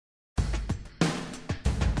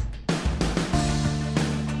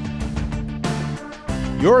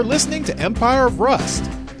You're listening to Empire of Rust,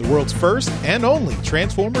 the world's first and only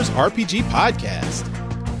Transformers RPG podcast.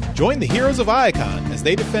 Join the heroes of Iacon as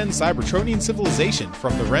they defend Cybertronian civilization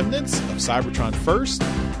from the remnants of Cybertron First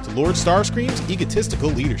to Lord Starscream's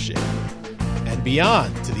egotistical leadership, and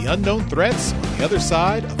beyond to the unknown threats on the other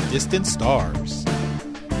side of distant stars.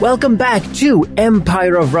 Welcome back to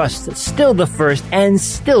Empire of Rust, still the first and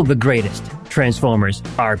still the greatest Transformers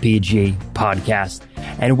RPG podcast.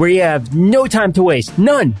 And we have no time to waste.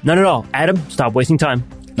 None at all. Adam, stop wasting time.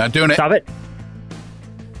 Not doing it. Stop it.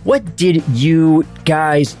 What did you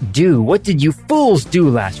guys do? What did you fools do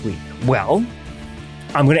last week? Well,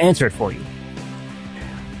 I'm going to answer it for you.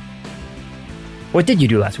 What did you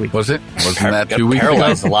do last week? Wasn't that 2 weeks ago?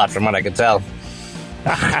 Paralyzed a lot from what I could tell.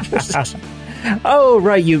 Oh,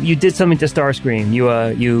 right. You did something to Starscream.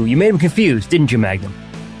 You made him confused, didn't you, Magnum?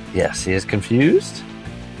 Yes, he is confused,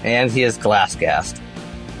 and he is glass-gassed.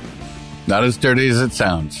 Not as dirty as it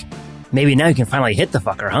sounds. Maybe now you can finally hit the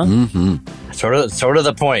fucker, huh? Mm-hmm. Sort of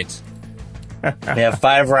the point. We have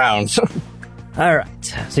 5 rounds. All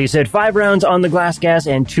right. So you said 5 rounds on the glass gas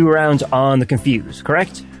and 2 rounds on the confuse,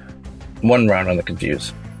 correct? 1 round on the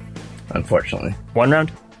confuse, unfortunately. 1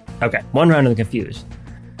 round? Okay, 1 round on the confuse.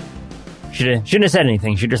 Shouldn't have said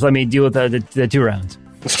anything. Should just let me deal with the 2 rounds.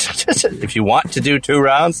 If you want to do 2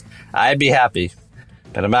 rounds, I'd be happy.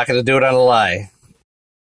 But I'm not going to do it on a lie.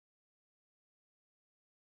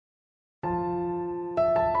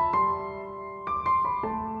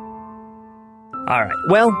 All right.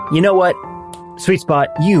 Well, you know what? Sweet Spot,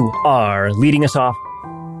 you are leading us off.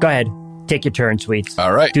 Go ahead. Take your turn, Sweets.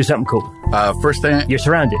 All right. Do something cool. First thing... You're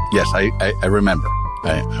surrounded. Yes, I remember.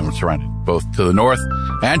 I'm surrounded. Both to the north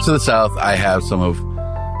and to the south, I have some of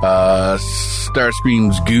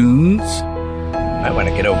Starscream's goons. I want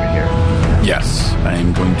to get over here. Yes, I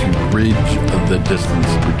am going to bridge the distance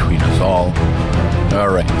between us all. All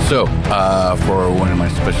right, so for one of my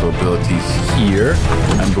special abilities here,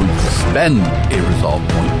 I'm going to spend a resolve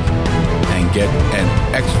point and get an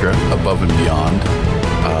extra above and beyond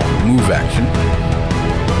move action,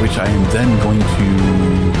 which I am then going to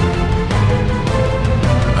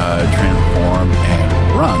transform and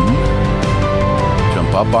run.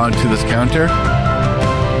 Jump up onto this counter.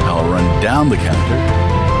 I'll run down the counter,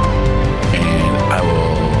 and I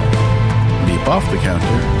will leap off the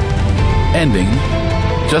counter, ending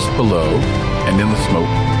just below and in the smoke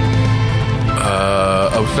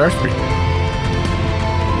of Starscream.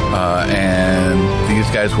 And these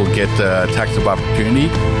guys will get attacks of opportunity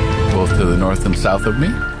both to the north and south of me.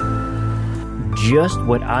 Just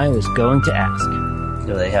what I was going to ask.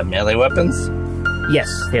 Do they have melee weapons? Yes,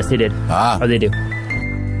 they did. Oh, they do.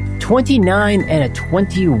 29 and a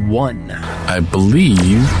 21. I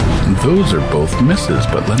believe those are both misses,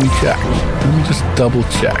 but let me check. Let me just double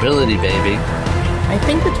check. Mobility, baby. I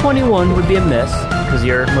think the 21 would be a miss because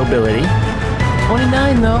your mobility.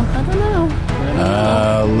 29, though, I don't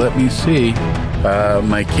know. Let me see.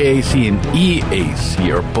 My KAC and EAC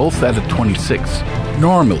are both at a 26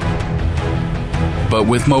 normally. But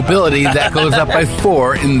with mobility, that goes up by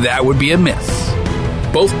 4, and that would be a miss.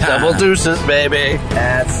 Both times. Double deuces, baby.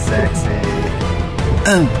 That's sexy.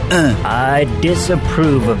 I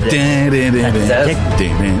disapprove of this.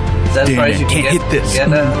 That's as far as you can't hit this.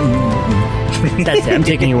 That's it. I'm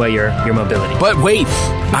taking away your mobility. But wait,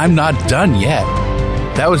 I'm not done yet.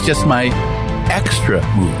 That was just my extra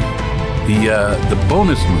move. The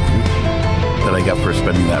bonus move that I got for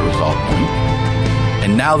spending that resolve point.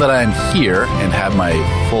 And now that I'm here and have my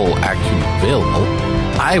full action available,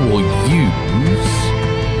 I will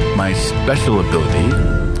use my special ability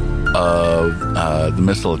of the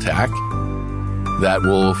missile attack that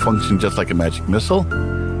will function just like a magic missile,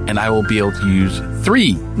 and I will be able to use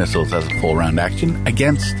 3 missiles as a full round action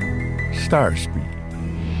against Starscream.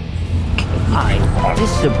 I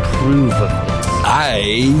disapprove of this.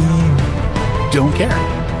 I don't care.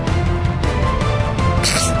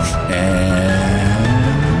 And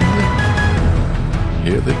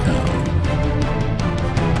here they come.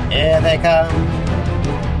 Here they come.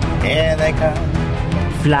 Here they come.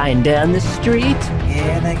 Flying down the street.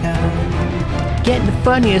 Here they come. Getting the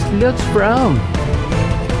funniest looks from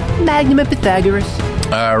Magnum and Pythagoras.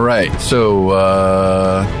 All right, so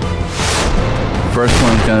first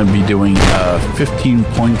one's going to be doing 15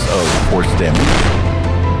 points of force damage.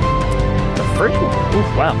 The first one? Ooh,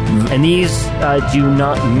 wow. And these do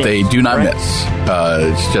not miss. They do not right? miss.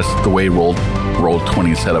 It's just the way roll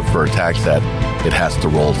 20 set up for attacks that it has to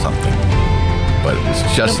roll something. But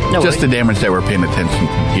it's just the damage that we're paying attention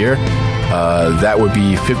to here. That would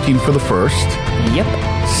be 15 for the first. Yep.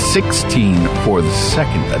 16 for the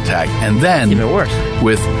second attack. And then, Even worse.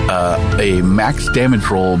 with a max damage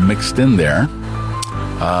roll mixed in there,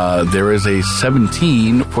 there is a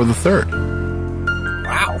 17 for the third.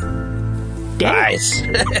 Wow. Damn. Nice.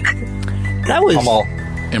 That was Come on.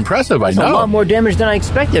 Impressive, I a lot know. more damage than I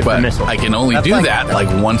expected But from missile. I can only That's do like- that like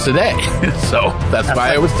once a day. So that's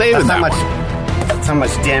why I was saving that one. That's how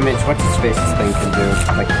much damage what's-his-face's thing can do.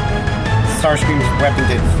 Like, Starscream's weapon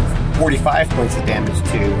did 45 points of damage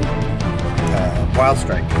to Wild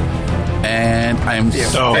Strike. And I'm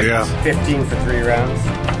Oh, yeah. 15 for 3 rounds.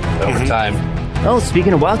 Overtime. Oh,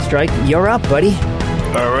 speaking of Wild Strike, you're up, buddy.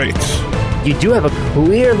 All right. You do have a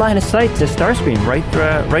clear line of sight to Starscream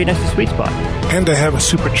right next to Sweet Spot. And I have a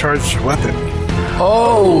supercharged weapon.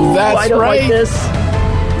 Oh, that's I don't right. like this.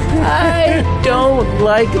 I don't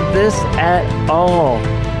like this at all.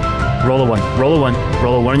 Roll a 1. Roll a 1.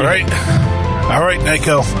 Roll a 1. All right. All right,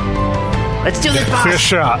 Nyko. Let's do this, Clear boss.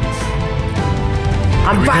 shot.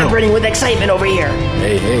 I'm we go. vibrating with excitement over here.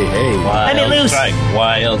 Hey. Wild me loose. Strike.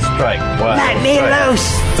 Wild Strike. Wild Let me strike.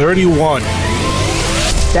 loose. 31.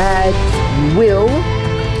 That will,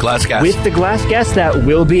 Glass gas. with the glass gas, that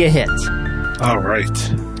will be a hit. All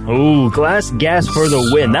right. Ooh, glass gas for the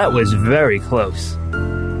win. That was very close.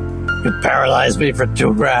 You paralyzed me for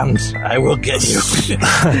 2 rounds. I will get you.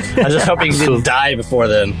 I was just hoping you didn't die before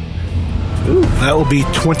then. That will be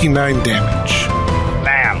 29 damage.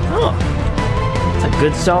 Bam. Oh, it's a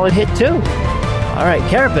good solid hit too. All right,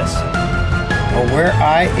 Carapace. Well, where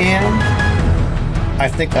I am, I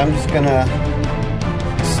think I'm just gonna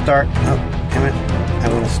start. Oh, damn it! I'm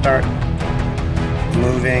gonna start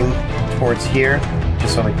moving towards here,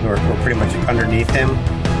 just so like we're pretty much underneath him,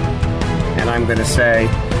 and I'm gonna say,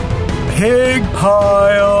 "Pig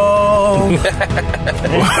pile."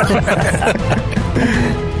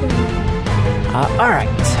 All right.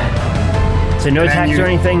 So no And attacks you- or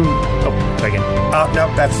anything. Oh, again. Oh no,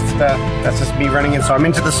 that's just me running in. So I'm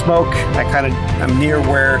into the smoke. I'm near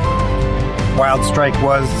where Wild Strike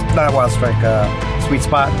was. Not Wild Strike. Sweet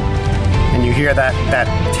Spot. And you hear that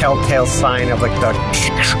telltale sign of like the.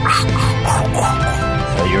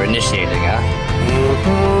 So you're initiating, huh?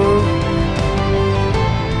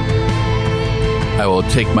 I will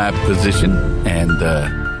take my position and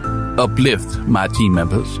uplift my team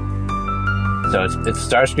members. So it's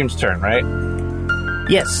Starscream's turn, right?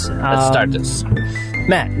 Yes. Let's start this.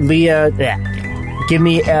 Matt, Leah, give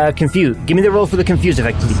me confused. Give me the roll for the confused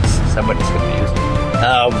effect, please. Somebody's confused.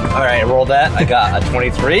 All right, I rolled that. I got a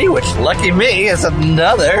 23, which, lucky me, is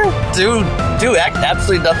another do act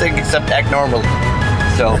absolutely nothing except act normally.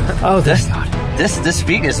 So Oh, thank God. this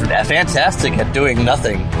feat is fantastic at doing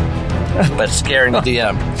nothing but scaring the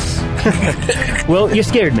DM. Well, you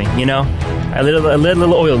scared me. You know, I let a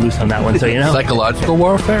little oil loose on that one, so you know. Psychological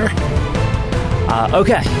warfare?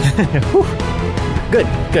 Okay. Whew. Good.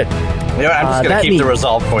 You know, I'm just going that to keep means- the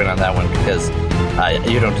resolve point on that one because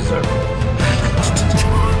you don't deserve it.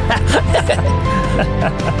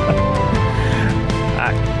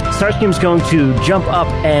 Starscream's going to jump up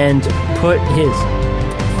and put his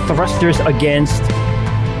thrusters against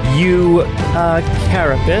you,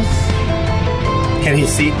 Carapace. Can he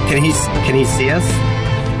see us?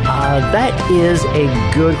 That is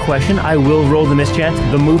a good question. I will roll the mischance.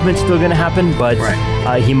 The movement's still going to happen, but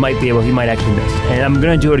he might actually miss. And I'm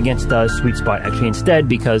going to do it against Sweet Spot actually instead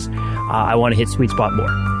because I want to hit Sweet Spot more.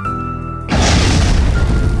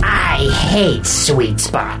 I hate Sweet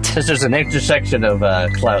Spot. Since there's an intersection of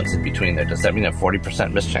clouds in between there, does that mean a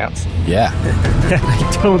 40% mischance? Yeah.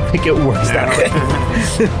 I don't think it works that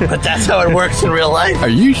way. But that's how it works in real life. Are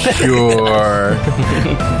you sure?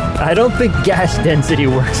 I don't think gas density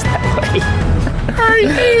works that way. Are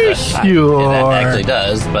you sure? It actually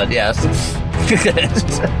does, but yes.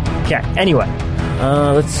 Okay, anyway.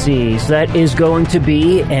 Let's see. So that is going to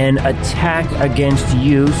be an attack against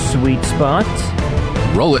you, Sweet Spot.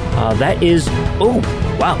 Roll it. That is... Oh,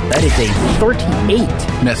 wow. That is a 38.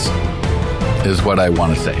 Miss is what I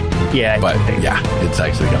want to say. Yeah, But I think. yeah, it's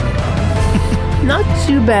actually coming. Not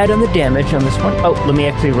too bad on the damage on this one. Oh, let me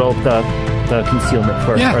actually roll the concealment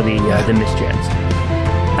first, Yeah. or the mischance.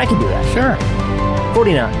 I can do that. Sure.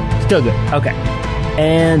 49. Still good. Okay.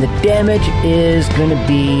 And the damage is going to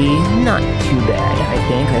be not too bad, I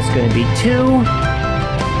think. That's going to be 2,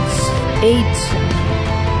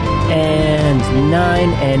 8, and 9,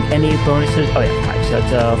 and any bonuses. Oh, yeah, 5. So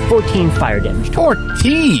that's 14 fire damage.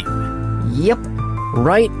 14. Yep.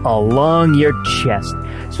 Right along your chest.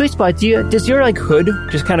 Sweet Spot, does your hood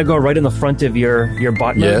just kind of go right in the front of your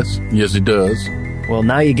bottom? Yes, it does. Well,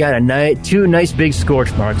 now you got two nice big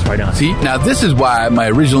scorch marks right on. See, now this is why my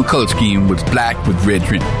original color scheme was black with red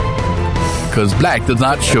trim. because black does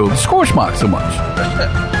not show the scorch mark so much.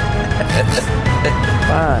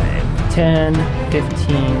 5, 10,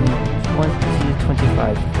 15, 20,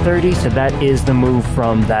 25, 30. So that is the move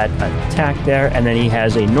from that attack there. And then he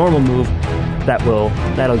has a normal move that'll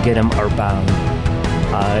get him around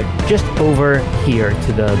just over here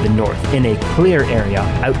to the north in a clear area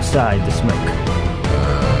outside the smoke.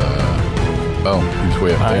 He's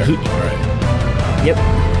way up there. All right. Yep.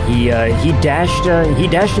 He dashed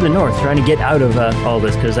to the north, trying to get out of all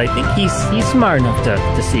this because I think he's smart enough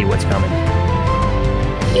to see what's coming.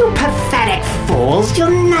 You pathetic fools!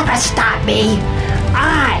 You'll never stop me.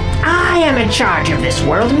 I am in charge of this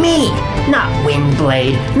world. Me, not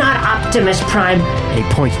Windblade, not Optimus Prime, And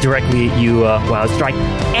he points directly at you, Wild Strike.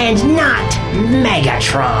 and not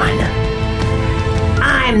Megatron.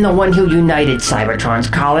 I'm the one who united Cybertron's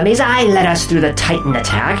colonies. I led us through the Titan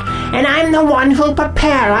attack, and I'm the one who'll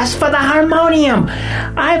prepare us for the Harmonium.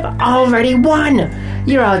 I've already won.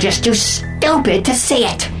 You're all just too stupid to see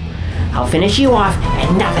it. I'll finish you off,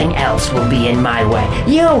 and nothing else will be in my way.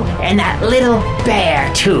 You and that little bear,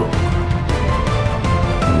 too.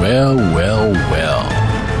 Well.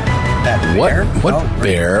 That bear? What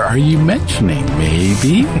bear are you mentioning,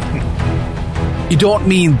 maybe? You don't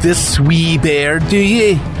mean this wee bear, do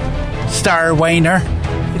you, Starwiner?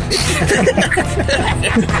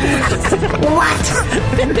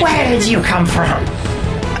 What? Where did you come from?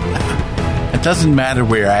 It doesn't matter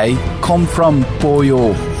where I come from,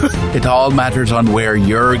 boyo. It all matters on where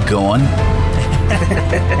you're going.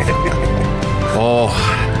 Oh,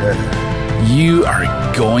 you are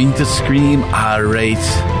going to scream, all right.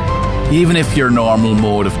 Even if your normal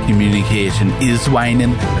mode of communication is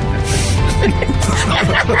whining.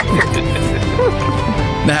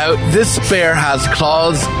 Now, this bear has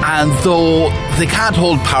claws, and though they can't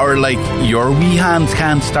hold power like your wee hands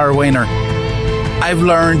can, Starwiner, I've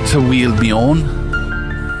learned to wield my own.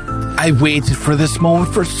 I've waited for this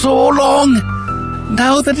moment for so long.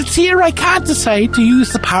 Now that it's here, I can't decide to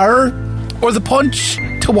use the power or the punch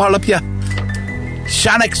to wallop you.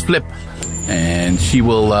 Shanix flip. And she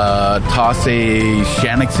will toss a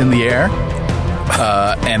Shanix in the air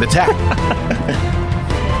and attack.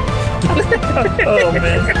 Oh,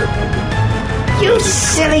 man. You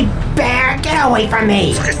silly bear! Get away from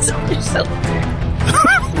me!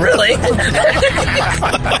 Really?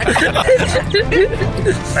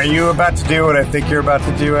 Are you about to do what I think you're about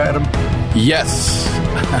to do, Adam? Yes,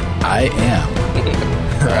 I am.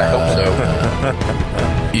 I hope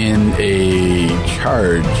so. In a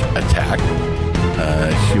charge attack,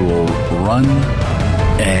 she will run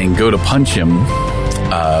and go to punch him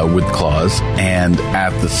with claws, and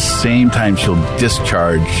at the same time she'll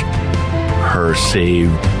discharge her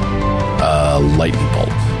saved lightning bolt.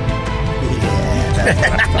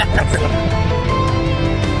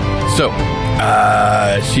 So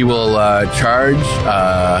she will charge,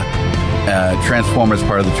 transform as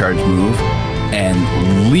part of the charge move,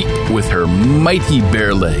 and leap with her mighty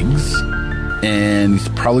bare legs. And he's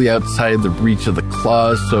probably outside the reach of the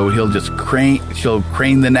claws, so she'll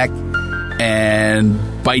crane the neck and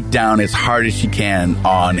bite down as hard as she can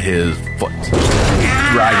on his foot.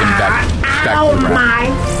 Drag him back Ow, to the ground. my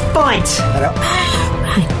foot!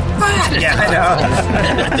 Yeah, I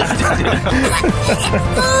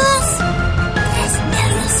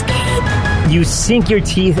know. You sink your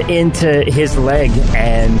teeth into his leg,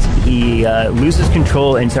 and he loses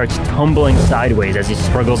control and starts tumbling sideways as he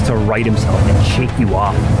struggles to right himself and shake you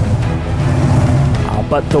off.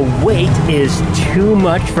 But the weight is too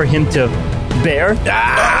much for him to bear.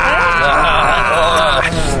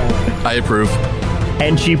 I approve.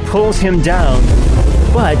 And she pulls him down,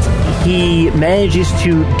 but he manages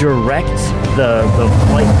to direct the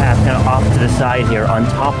flight path kind of off to the side here on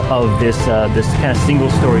top of this kind of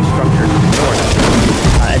single-story structure to the north.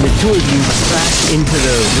 And the two of you crash into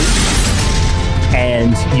the roof,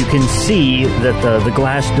 and you can see that the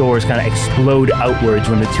glass doors kind of explode outwards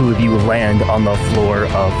when the two of you land on the floor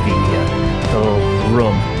of the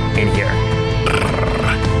room in here.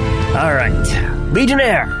 All right,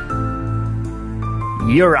 Legionnaire,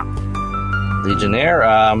 you're up. Legionnaire,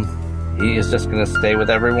 he is just going to stay with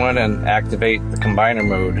everyone and activate the combiner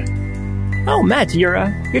mode. Oh, Matt, you're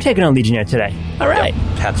taking on Legionnaire today. All right.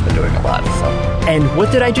 Yep, Pat's been doing a lot, so. And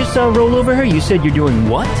what did I just roll over her? You said you're doing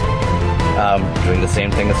what? Doing the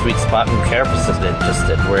same thing as Sweet Spot and Carapace just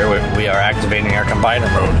did, where we are activating our combiner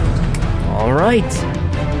mode. All right.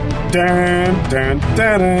 Dun, dun,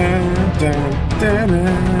 dun, dun, dun, dun.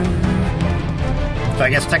 So I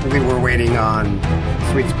guess technically we're waiting on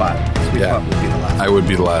Sweet Spot. Sweet Spot would be the last one. I would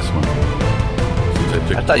be the last one.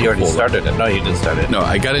 I thought you already started it. No, you didn't start it. No,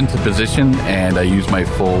 I got into position and I used my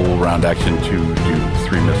full round action to do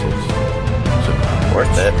 3 missiles. So,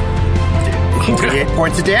 Worth it. 48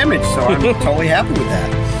 points of damage, so I'm totally happy with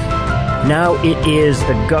that. Now it is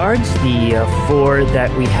the guards, the 4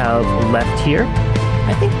 that we have left here.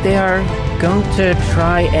 I think they are going to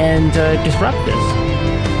try and disrupt this.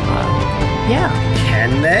 Yeah.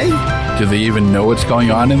 Can they? do they even know what's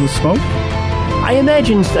going on in the smoke? I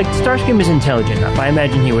imagine, like, Starscream is intelligent enough. I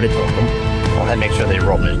imagine he would have told them. Well, I'd make sure they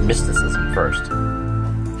roll mysticism first.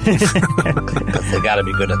 They gotta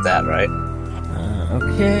be good at that, right?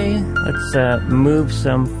 Okay, let's move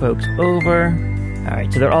some folks over. All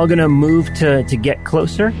right, so they're all going to move to get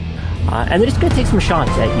closer. And they're just going to take some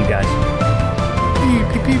shots at you guys.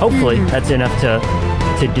 Hopefully, that's enough to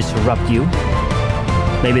disrupt you.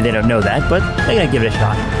 Maybe they don't know that, but they're going to give it a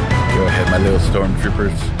shot. Go ahead, my little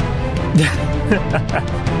stormtroopers.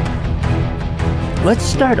 Let's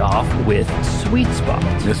start off with Sweet Spot.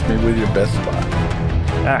 Miss me with your best spot.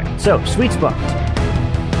 All right, so Sweet Spot.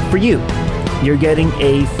 For you, you're getting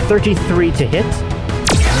a 33 to hit.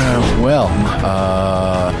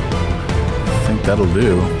 I think that'll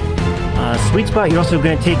do. Sweet Spot, you're also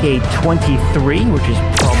going to take a 23, which is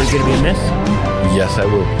probably going to be a miss. Yes, I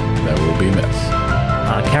will. That will be a miss.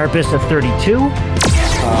 Carapace, a 32.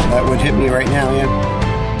 That would hit me right now, yeah.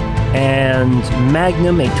 And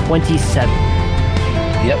Magnum, a 27.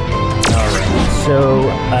 Yep. All right. So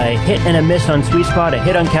a hit and a miss on Sweet Spot, a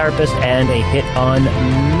hit on Carapace, and a hit on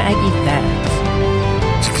Maggie Thads.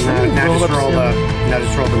 Now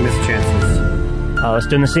just roll the miss chances. Let's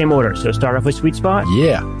do in the same order. So start off with Sweet Spot.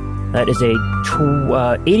 Yeah. That is a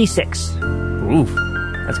 86. Oof,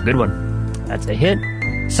 that's a good one. That's a hit.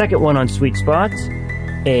 Second one on Sweet Spot,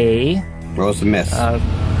 a Rolls the miss.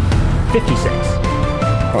 56.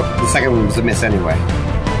 Oh, the second one was a miss anyway.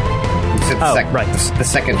 You said right. The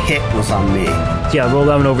second hit was on me. So yeah, roll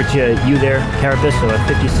that one over to you there, Carapace. So a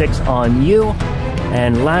 56 on you.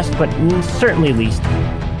 And last but certainly least,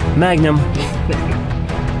 Magnum.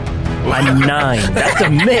 A 9. That's a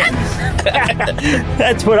miss.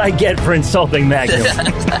 That's what I get for insulting Magnum.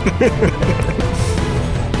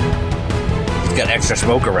 He's got extra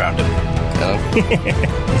smoke around him. You know?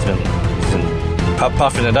 He's been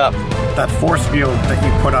puffing it up. That force field that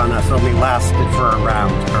you put on us only lasted for a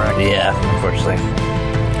round, correct? Yeah, unfortunately.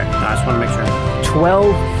 Okay, I just want to make sure.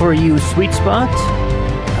 12 for you, Sweet Spot.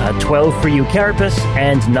 12 for you, Carapace,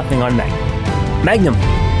 and nothing on Magnum.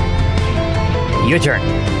 Your turn.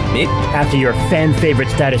 Me? After your fan favorite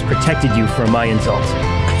status protected you from my insults.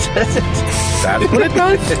 That's what it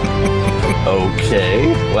does?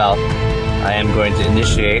 Okay. Well, I am going to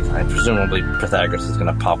initiate. Presumably Pythagoras is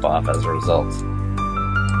going to pop off as a result.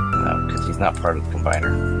 Because he's not part of the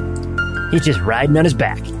combiner. He's just riding on his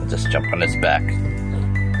back. I'll just jump on his back.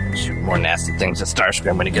 Shoot more nasty things at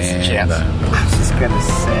Starscream when he gets the chance. I was just going to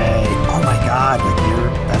say, oh my god,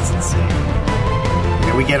 that's insane.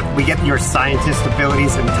 We get your scientist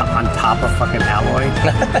abilities on top of fucking Alloy.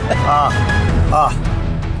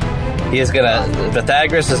 He is gonna.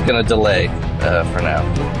 Pythagoras is gonna delay for now.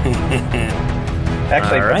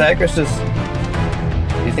 Actually, right. Pythagoras is.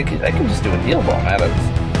 Do you think I can just do a deal bomb out of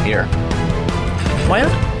here? Why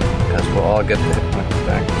not? Because we'll all get the hit points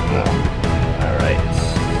back. No. All right.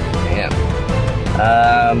 Man.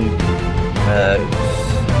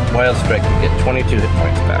 Wild Strike can get 22 hit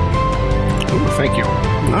points back. Ooh, thank you.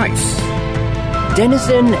 Nice.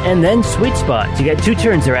 Denizen and then Sweet Spot. You got 2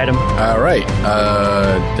 turns there, Adam. All right.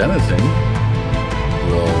 Denizen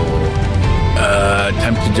will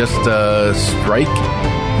attempt to just strike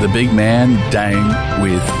the big man down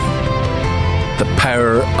with the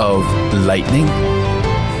power of lightning.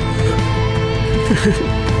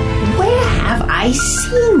 Where have I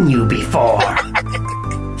seen you before?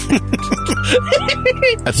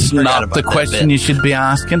 That's not the question you should be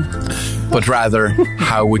asking, but rather,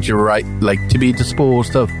 how would you like to be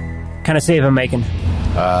disposed of? Kind of save I'm making.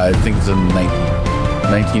 I think it's a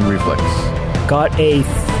 19 reflex. Got a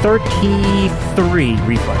 33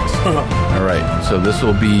 reflex. All right, so this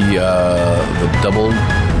will be the double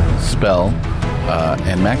spell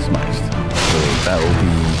and maximized. So that will be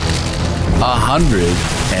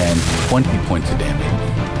 120 points of damage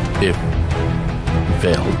if he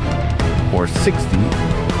failed, or 60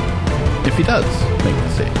 if he does make the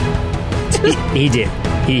save. He did.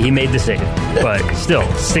 He made the save. But still,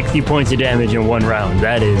 60 points of damage in 1 round.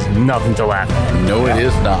 That is nothing to laugh at. No, it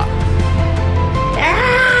is not.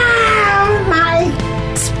 Ah, my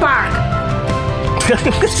spark.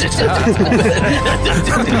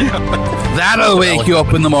 That'll wake you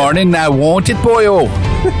up in the morning now, won't it, boyo?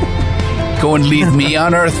 go and leave me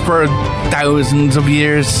on Earth for thousands of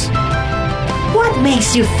years? What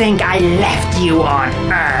makes you think I left you on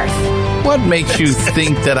Earth? What makes you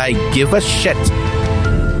think that I give a shit?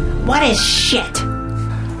 What is shit?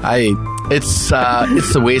 It's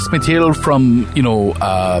the waste material from,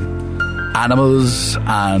 animals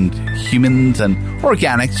and humans and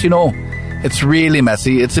organics, It's really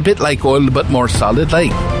messy. It's a bit like oil, but more solid,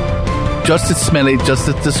 like. Just as smelly, just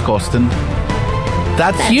as disgusting.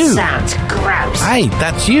 That you. Sounds gross. Aye,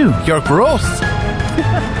 that's you. You're gross.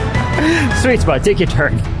 Sweet Spot, take your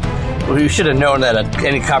turn. Well, you should have known that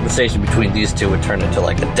any conversation between these two would turn into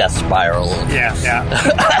like a death spiral. Yeah.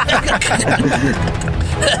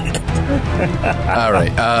 All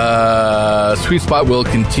right. Sweet Spot will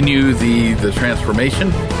continue the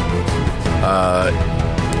transformation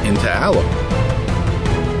into Aloe.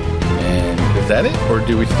 And is that it? Or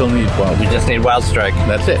do we still need Wild We just need Wild Strike.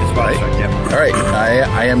 That's it, right? Strike, yep. All right.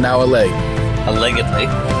 I am now a leg. Allegedly.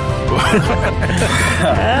 I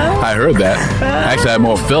heard that. Actually, I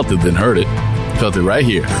more felt it than heard it. Felt it right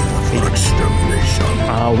here.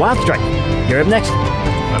 Wild Strike, you're up next.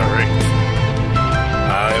 All right.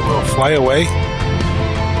 I will fly away.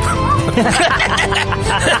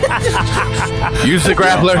 Use the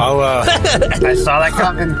grappler. I saw that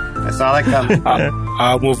coming.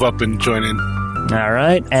 I'll move up and join in. All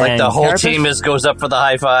right. And Like the whole Carapace? team goes up for the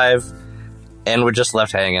high five, and we're just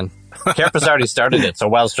left hanging. Carapace already started it, so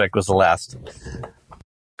Wild Strike was the last.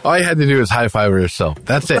 All you had to do is high five yourself.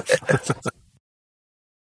 That's it.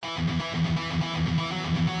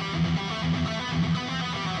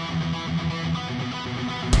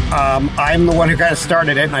 I'm the one who kind of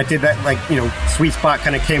started it, and I did that, Sweet Spot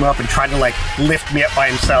kind of came up and tried to, lift me up by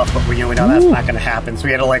himself, but we know that's not going to happen, so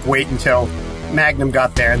we had to, wait until Magnum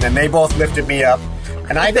got there, and then they both lifted me up,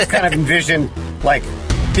 and I just kind of envisioned,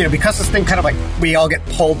 because this thing kind of, we all get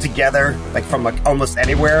pulled together, from, almost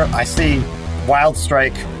anywhere, I see Wild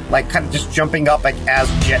Strike, kind of just jumping up, as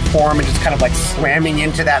jet form, and just kind of, slamming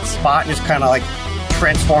into that spot, and just kind of,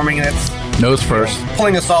 transforming in its... Nose first.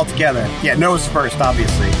 Pulling us all together. Yeah, nose first,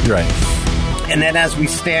 obviously. Right. And then as we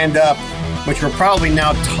stand up, which we're probably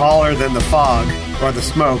now taller than the fog or the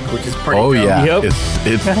smoke, which is pretty dope. Yeah. Yep.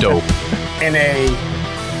 It's dope.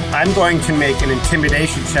 I'm going to make an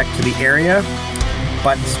intimidation check to the area,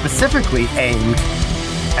 but specifically aimed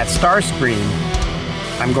at Starscream.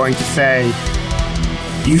 I'm going to say,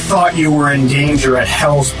 you thought you were in danger at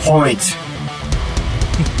Hell's Point.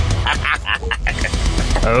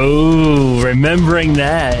 Oh, remembering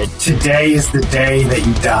that. Today is the day that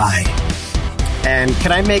you die. And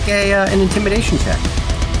can I make an intimidation check?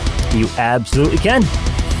 You absolutely can.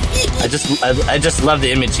 I just love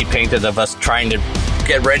the image he painted of us trying to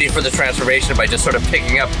get ready for the transformation by just sort of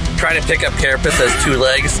trying to pick up Carapace as two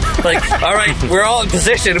legs. All right, we're all in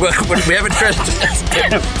position. We haven't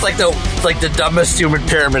it's like the dumbest human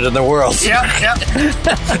pyramid in the world. Yep.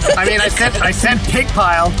 I mean, I said pig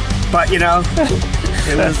pile, but it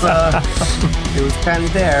was kind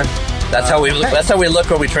of there. That's how we look. That's how we look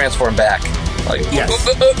when we transform back. Yes.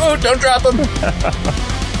 Don't drop them.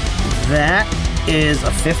 That is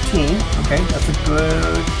a 15. Okay, that's a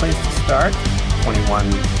good place to start.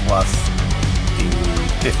 21 plus the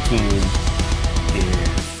 15 is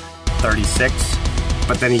 36.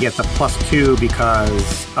 But then he gets a +2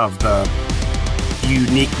 because of the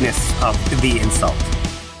uniqueness of the insult.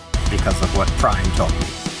 Because of what Prime told me.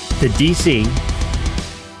 The DC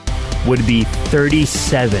would be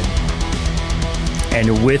 37.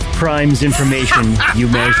 And with Prime's information, you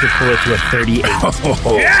managed to pull it to a 38.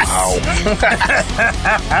 Yes!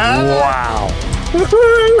 Wow.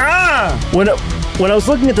 When I was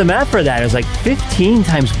looking at the map for that, it was 15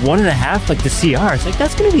 times 1.5, the CR. It's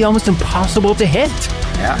that's going to be almost impossible to hit.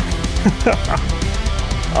 Yeah.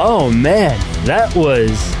 Oh man, that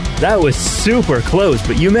was super close,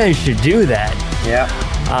 but you managed to do that. Yeah.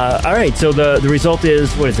 All right, so the result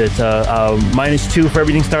is, what is it? -2 for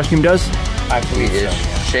everything Starscream does? I believe so.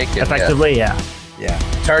 Shaken. Effectively, yeah. Yeah.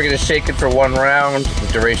 Target is shaken for 1 round. The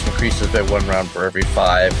duration increases by 1 round for every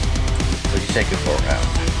 5. So you shaken for a round.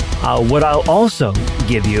 What I'll also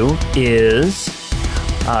give you is,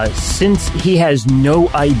 since he has no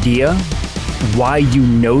idea why you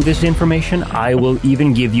know this information, I will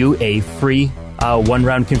even give you a free 1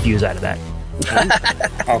 round confuse out of that.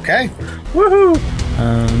 Okay. Woohoo!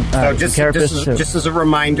 So just as a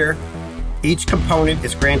reminder, each component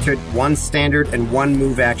is granted 1 standard and 1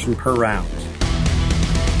 move action per round.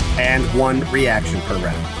 And 1 reaction per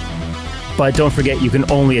round. But don't forget, you can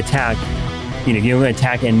only attack, you can only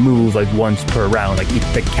attack and move once per round,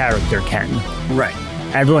 the character can. Right.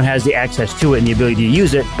 everyone has the access to it and the ability to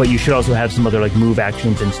use it, but you should also have some other like move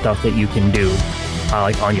actions and stuff that you can do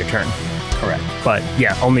like on your turn. Correct. But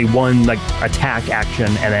yeah, only one like attack action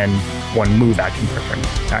and then one move action per turn.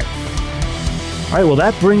 All right. All right, well,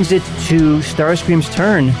 that brings it to Starscream's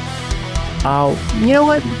turn. You know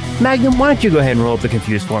what? Magnum, why don't you go ahead and roll up the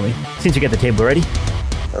Confuse for me, since you got the table ready?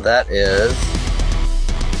 So that is...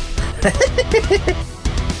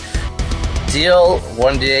 Deal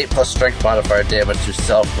 1d8 plus strength modifier damage to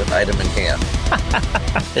self with item in hand.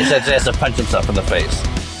 He says he has to punch himself in the face.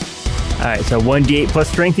 All right, so 1d8 plus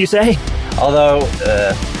strength, you say? Although,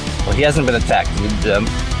 well, he hasn't been attacked.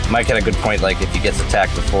 Mike had a good point, like, if he gets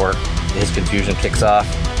attacked before his confusion kicks off,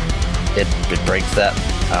 it breaks that,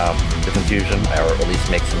 the confusion, or at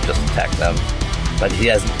least makes him just attack them. But he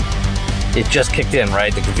hasn't... It just kicked in,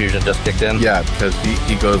 right? The confusion just kicked in? Yeah, because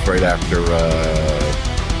he goes right after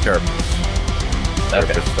Carapace. Okay.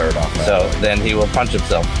 Carapace started off that So way. then he will punch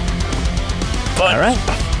himself. But All right.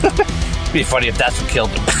 it'd be funny if that's what killed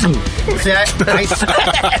him. See, I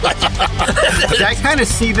kind of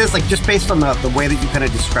see this, like, just based on the way that you kind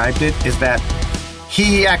of described it, is that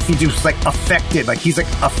he actually just, like, affected, like, he's, like,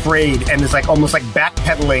 afraid and is, like, almost, like,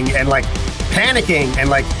 backpedaling and, like, panicking and,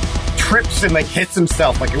 like, trips and, like, hits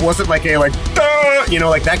himself. Like, it wasn't, like, a, like, duh, you know,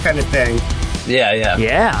 like, that kind of thing. Yeah.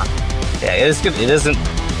 Yeah. It is good. He isn't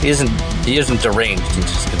deranged. He's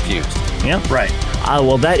just confused. Yep. Right.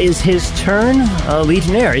 Well, that is his turn.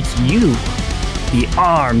 Legionnaire, it's you. The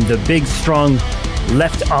arm, the big, strong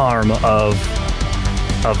left arm of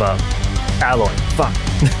Alloy. Fuck.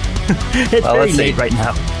 It's Well, very let's late see. right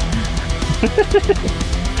now.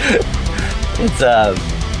 It's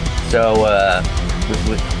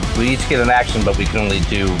we each get an action, but we can only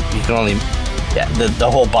the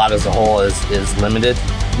whole bot as a whole is limited.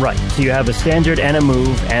 Right. So you have a standard and a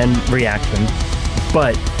move and reaction,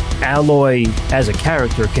 but Alloy as a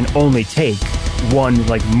character can only take one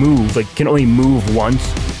like move, like can only move once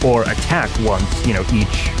or attack once, you know,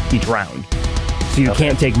 each round. So you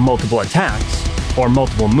can't take multiple attacks or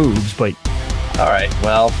multiple moves, but All right.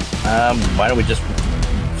 Well, why don't we just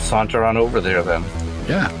saunter on over there then?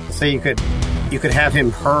 Yeah. So you could have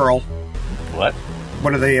him hurl. What?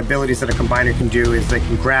 One of the abilities that a combiner can do is they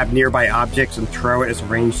can grab nearby objects and throw it as a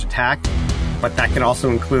ranged attack, but that can also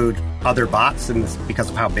include other bots, and because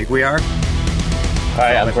of how big we are. All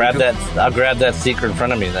right. I'll grab that seeker in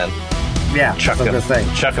front of me then. Yeah, Chuck that's what I him. was gonna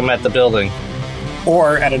say. Chuck him at the building.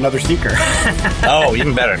 Or at another seeker. Oh,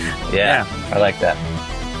 even better. Yeah, Yeah. I like that.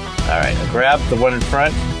 All right, I'll grab the one in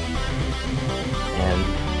front. And,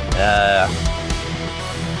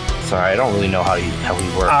 sorry, I don't really know how he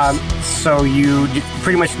works. So you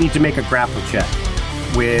pretty much need to make a grapple check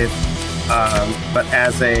with, but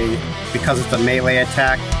because it's a melee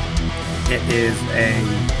attack, it is a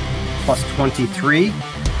plus 23.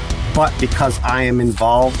 But because I am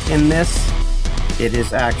involved in this, it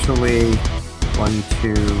is actually 1,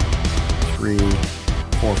 2, 3,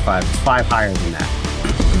 4, 5. It's 5 higher than that.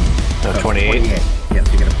 So 28. 28. Yes,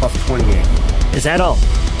 you get a plus 28. is that all?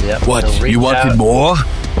 Yep. What? He'll reach You wanted out- more?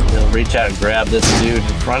 He'll reach out and grab this dude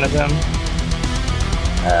in front of him.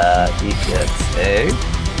 He gets a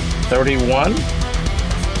 31.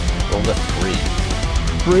 Roll the 3.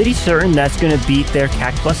 Pretty certain that's going to beat their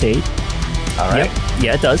CAC plus 8. All right. Yep.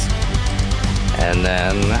 Yeah, it does. And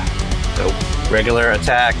then the regular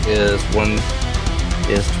attack is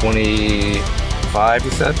 25,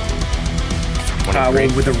 you said? 23. Well,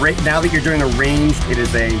 with now that you're doing a ranged, it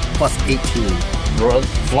is a plus 18.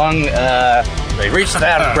 Flung, he reaches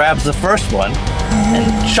out and grabs the first one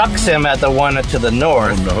and chucks him at the one to the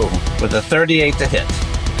north with a 38 to hit.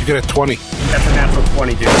 You get a 20. That's a natural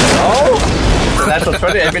 20, dude. Oh! So that's what's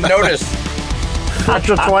funny. I didn't even notice.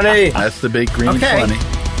 Natural 20. That's the big green Okay. 20.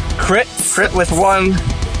 Crit with 1.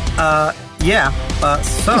 Yeah.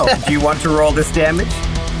 So, do you want to roll this damage?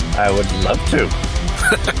 I would love to.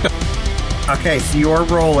 Okay, so you're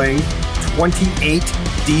rolling 28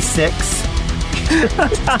 d6.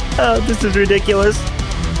 Oh, this is ridiculous.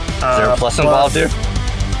 Is there a plus involved here?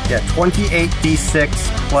 Yeah, 28 d6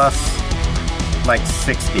 plus like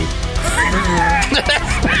 60.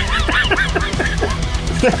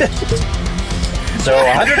 So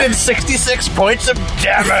 166 points of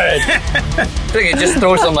damage. I think it just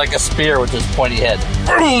throws him like a spear with his pointy head.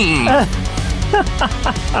 Boom!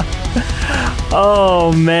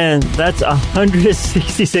 Oh man, that's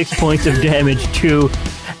 166 points of damage to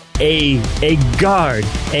a guard,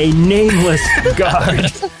 a nameless guard.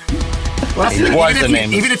 Well, He was the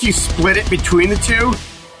nameless. even if you split it between the two,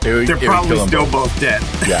 It they're would probably kill 'em still both. both dead.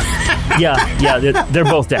 Yeah. Yeah, they're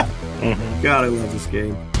both down. God, I love this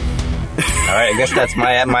game. All right, I guess that's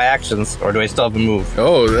my actions. Or do I still have a move?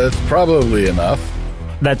 Oh, that's probably enough.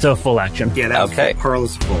 That's a full action. Yeah, that's Okay. Pearl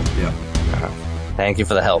is full. Yeah. Thank you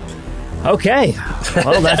for the help. Okay.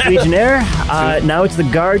 Well, that's Legionnaire. Now it's the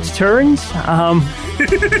guards' turns.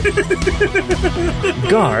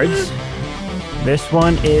 Guards. This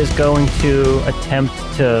one is going to attempt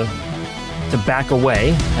to back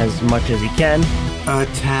away as much as he can.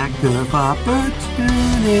 Attack of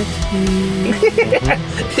opportunity.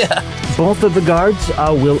 Both of the guards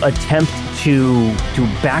will attempt to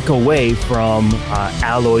back away from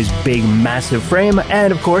Alloy's big, massive frame,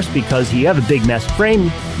 and of course, because you have a big, massive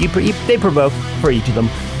frame, they provoke for each of them.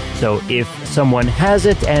 So if someone has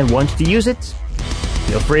it and wants to use it,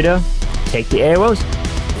 feel free to take the arrows.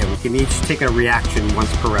 Yeah, we can each take a reaction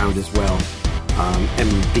once per round as well.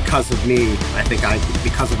 And because of me, I think I can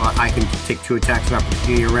take 2 attacks of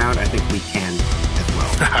opportunity around. I think we can as well.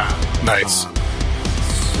 Nice.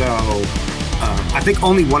 I think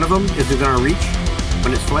only one of them is going to reach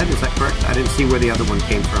when it's fled. Is that correct? I didn't see where the other one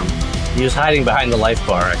came from. He was hiding behind the life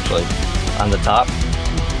bar, actually, on the top.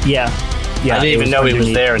 Yeah. I didn't even know he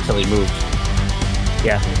was there until he moved.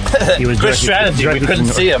 Yeah. He was Good strategy. We couldn't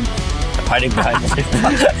see him hiding behind the life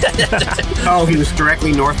bar. Oh, he was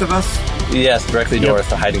directly north of us? Yes, directly north,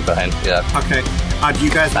 hiding behind. Yeah. Okay. Do you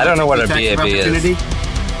guys... I don't know what a attacks of BAB is. opportunity?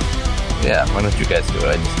 Yeah, why don't you guys do it?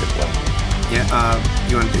 I just did one. Yeah,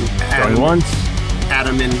 you want to do Adam? Going once.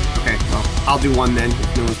 Adam and... Okay, well, I'll do one then,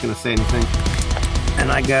 if no one's going to say anything.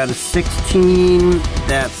 And I got a 16.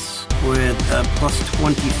 That's with a plus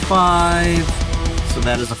 25. So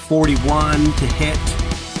that is a 41 to hit.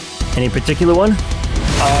 Any particular one?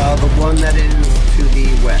 The one that is to the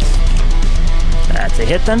west. That's a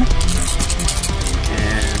hit then.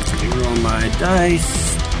 And let me roll my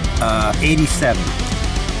dice. 87.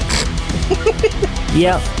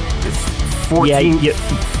 Yeah. It's 14, Yeah,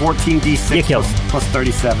 14d6 you killed plus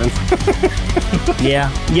 37. Yeah.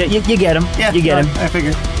 You get him. Yeah, You get him. I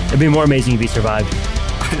figured. It'd be more amazing if he survived.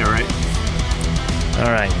 I know, right?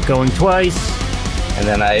 All right. Going twice. And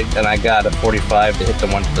then I got a 45 to hit the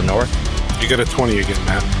one to the north. You got a 20 again,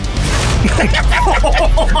 Matt.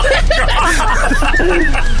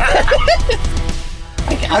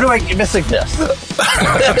 How do I keep missing this?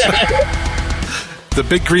 The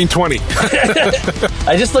big green 20.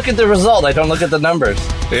 I just look at the result. I don't look at the numbers.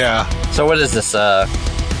 Yeah. So what is this?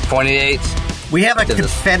 28? We have a Did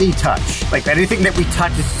this- confetti touch. Like, anything that we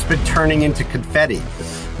touch has just been turning into confetti.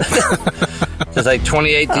 It's like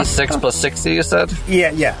 28d6 plus 60, you said?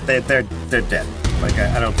 Yeah, they're dead. Like,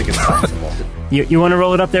 I don't think it's possible. You want to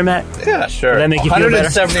roll it up there, Matt? Yeah, sure. Does that make you feel better?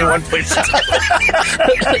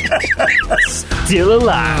 171.6. Still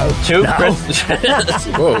alive. 2 No. crits.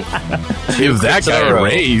 Whoa. Give that guy a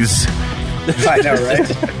raise. I know, right?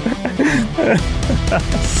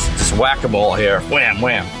 Just whack-a-mole here. Wham,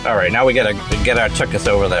 wham. All right, now we gotta get our chickus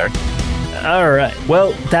over there. All right.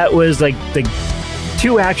 Well, that was like the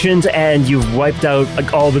 2 actions, and you've wiped out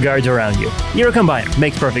like all the guards around you. You're a combiner.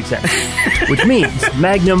 Makes perfect sense. Which means,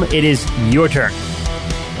 Magnum, it is your turn.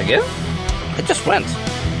 Again? I just went.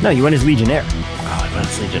 No, you went as Legionnaire. Oh, I went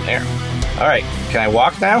as Legionnaire. All right, can I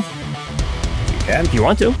walk now? You can. If you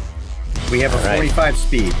want to. We have a All right. 45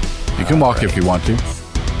 speed. You can walk if you want to.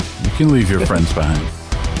 You can leave your friends behind.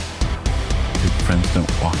 Your friends don't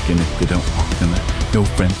walk in if they don't walk in there. No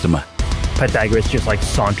friends of mine. Pythagoras just like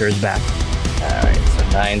saunters back. All right, so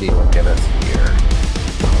 90 will get us here.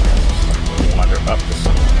 Wander up the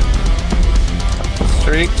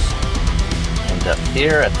streets. End up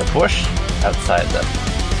here at the bush, outside the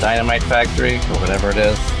dynamite factory, or whatever it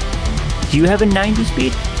is. Do you have a 90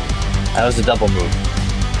 speed? That was a double move.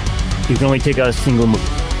 You can only take a single move.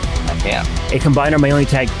 I can't. A combiner may only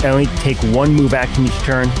take 1 move action each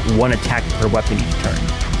turn, 1 attack per weapon each turn.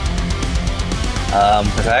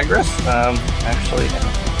 Pythagoras? Actually,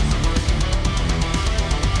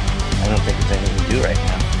 I don't think there's anything to do right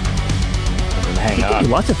now. Other than hang You can do on.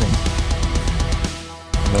 lots of things.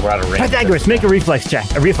 We're out of range. Pythagoras, make a reflex check.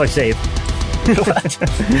 A reflex save.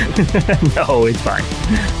 No, it's fine.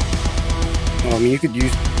 Well, I mean,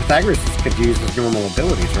 Pythagoras could use his normal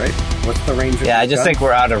abilities, right? What's the range of Yeah, I his just gun? think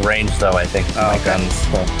we're out of range, though. I think Oh, my okay. gun's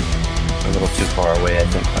a little too far away, I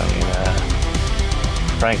think. I mean,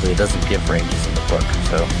 frankly, it doesn't give ranges in the book,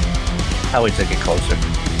 so how would we take it closer?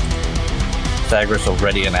 Pythagoras will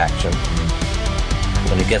ready in action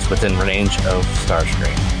when he gets within range of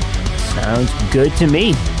Starscream. Sounds good to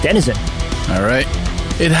me. Denizen. All right.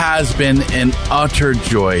 It has been an utter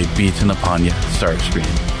joy beating upon you, Starscream.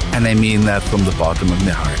 And I mean that from the bottom of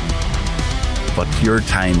my heart. But your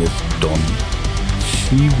time is done.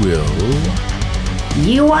 She will...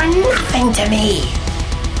 You are nothing to me.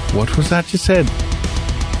 What was that you said?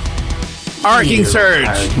 Arcing Surge!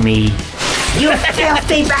 Hurt me. You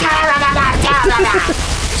filthy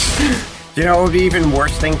Do you know what would be even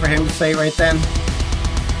worse thing for him to say right then?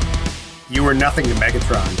 You were nothing to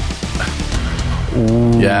Megatron.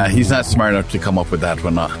 Yeah, he's not smart enough to come up with that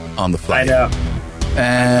one on the fly. I know.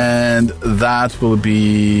 And that will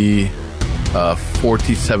be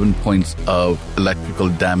 47 points of electrical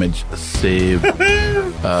damage, save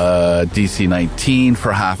DC 19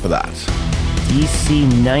 for half of that.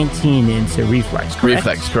 DC 19 into reflex, correct?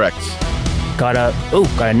 Reflex, correct. Got a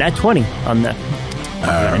nat 20 on that.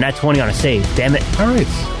 Got a nat 20 on a save. Damn it. All right.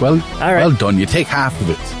 All right. Well done. You take half of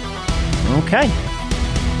it. Okay.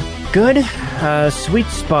 Good. Sweet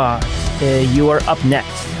Spot. You are up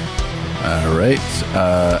next. All right.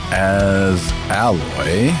 As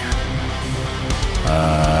Alloy,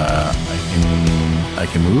 I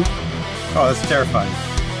can move. Oh, that's terrifying.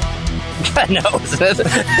 I know, isn't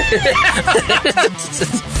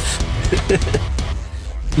it?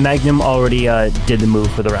 Magnum already did the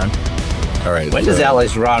move for the round. All right. When does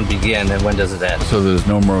Alloy's round begin and when does it end? So there's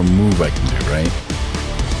no more move I can do, right?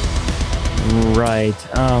 Right.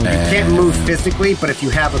 You can't move physically, but if you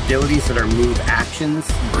have abilities that are move actions,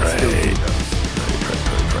 you can still do those.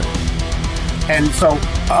 Right. And so,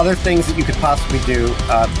 other things that you could possibly do,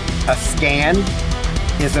 a scan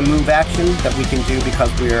is a move action that we can do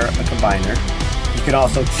because we're a combiner. You can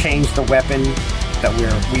also change the weapon that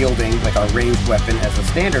we're wielding, like our ranged weapon, as a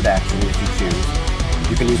standard action if you choose.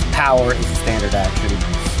 You can use power as a standard action.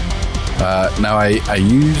 Now, I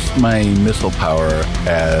used my missile power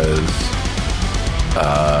as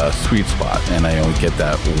Sweet Spot, and I only get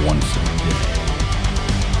that once a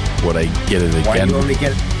day. Would I get it again?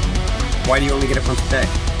 Why do you only get it once a day?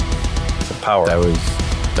 The power. That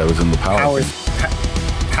was in the power.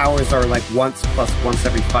 Powers are like once plus once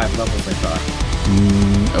every 5 levels, I thought.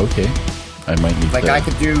 Okay. I might need like to...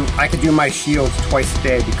 I could do my shields twice a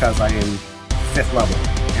day because I am 5th level,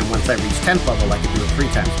 and once I reach 10th level, I could do it 3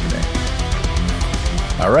 times per day.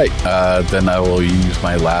 All right. Then I will use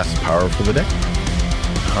my last power for the day.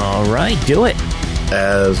 All right, do it.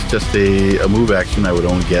 As just a move action, I would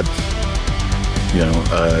only get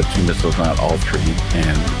 2 missiles, not all 3,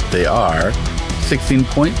 and they are 16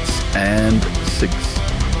 points and 6. Is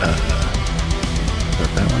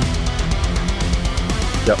that one?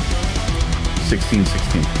 Yep. 16.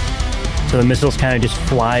 So the missiles kind of just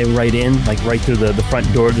fly right in, like right through the front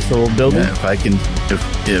door of this little building. Yeah,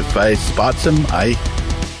 if I spot them, I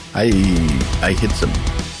hit them.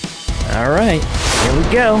 All right, here we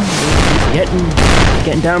go.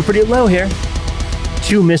 Getting down pretty low here.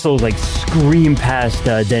 2 missiles like scream past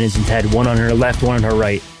Denizen's head, one on her left, one on her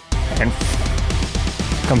right, and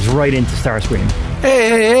comes right into Starscream.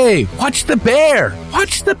 Hey! Watch the bear!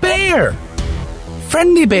 Watch the bear!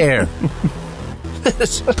 Friendly bear!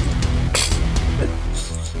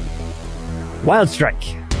 Wild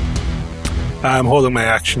Strike. I'm holding my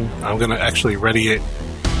action. I'm going to actually ready it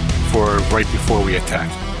for right before we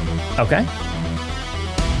attack. Okay.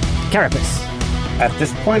 Carapace. At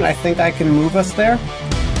this point, I think I can move us there.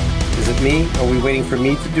 Is it me? Are we waiting for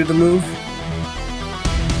me to do the move?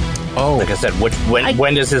 Oh, like I said,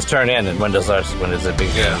 when does his turn end and when does it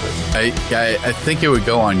begin? Yeah. I think it would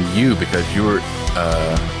go on you because you were.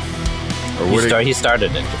 He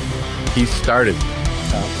started it. He started.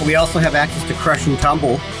 We also have access to Crush and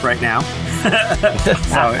Tumble right now.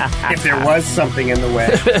 So if there was something in the way,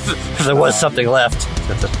 if there was something left,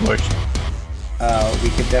 that's unfortunate. We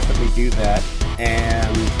could definitely do that.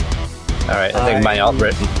 And all right, I think mine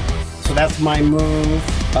written. So that's my move,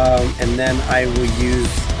 and then I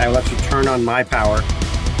will actually turn on my power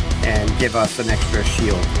and give us an extra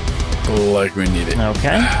shield. Like we need it.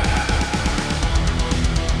 Okay.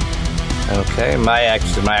 Okay, my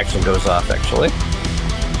action goes off actually.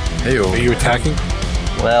 Hey, Are you attacking?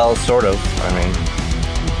 Well, sort of. I mean,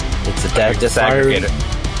 it's a disaggregator.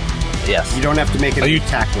 Yes. You don't have to make an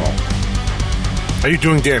attack roll. Are you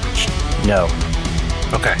doing damage? No.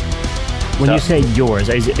 Okay. When you say yours,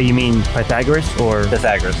 you mean Pythagoras or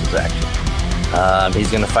Pythagoras' action? He's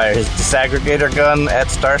going to fire his disaggregator gun at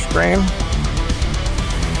Starscream.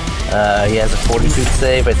 He has a fortitude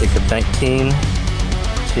save, I think, of 19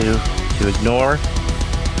 to ignore.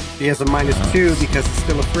 He has a -2 because he's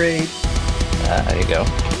still afraid. There you go.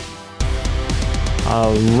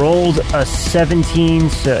 rolled a 17,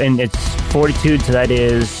 so and it's fortitude, so that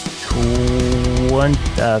is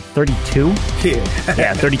 32.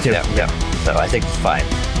 Yeah, 32. Yeah. So I think it's fine.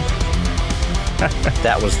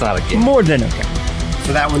 That was not a game. More than okay.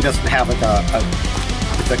 So that one doesn't have like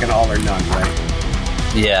it's like an all or none, right?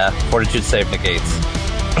 Yeah, fortitude save negates.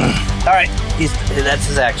 All right, That's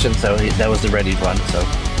his action, so that was the ready run. So,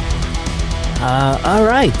 all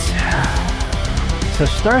right. So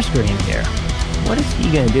Starscream here. What is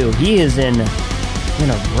he gonna do? He is in a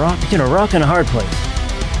rock and a hard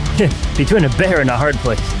place. Between a bear and a hard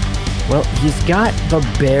place. Well, he's got the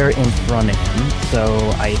bear in front of him, so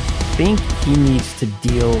I think he needs to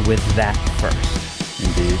deal with that first.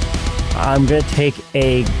 Indeed. I'm going to take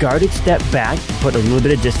a guarded step back, put a little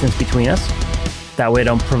bit of distance between us. That way I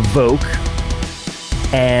don't provoke.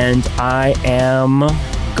 And I am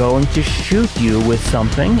going to shoot you with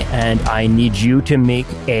something, and I need you to make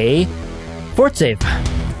a fort save.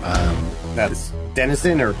 That's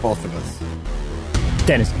Denizen or both of us?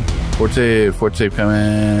 Denizen. Fort save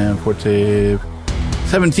coming. Fort save.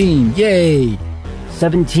 17. Yay.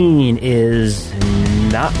 17 is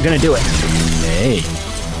not going to do it.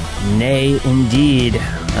 Nay, indeed.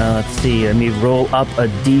 Let's see. Let me roll up a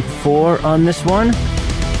D4 on this one.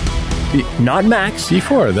 Not max.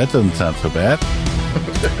 D4. That doesn't sound so bad.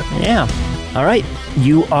 Yeah. All right.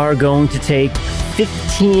 You are going to take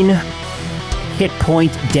 15 hit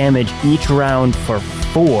point damage each round for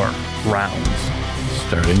 4 rounds.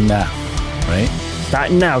 Starting now, right?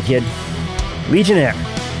 Starting now, kid. Legionnaire.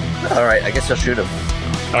 all right, I guess I'll shoot him.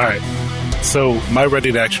 All right. So my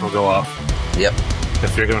ready to action will go off Yep.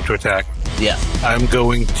 if you're going to attack. Yeah. I'm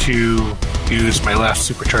going to use my last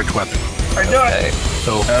supercharged weapon. Okay.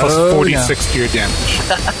 So plus 46 to your damage.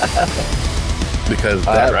 Because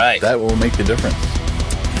All right. that will make a difference.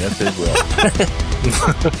 Yes, it will.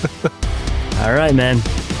 All right, man.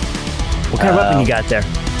 What kind of weapon you got there?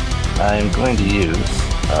 I'm going to use.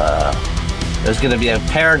 There's going to be a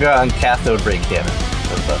Paragon cathode ray cannon.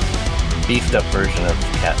 Sort of a beefed up version of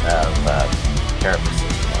Carapace's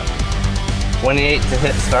one. 28 to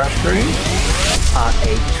hit Starscream.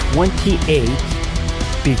 A 28,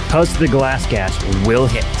 because the glass gas will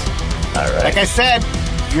hit. All right. Like I said,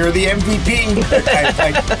 you're the MVP.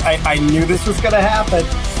 I knew this was going to happen.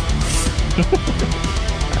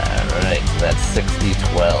 All right. So that's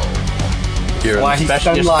 60-12. You're Why he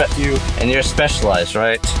stun-locked you. And you're specialized,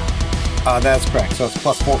 right? That's correct. So it's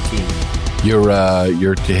plus 14.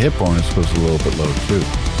 your to hit bonus was a little bit low too.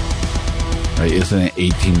 Right? Isn't it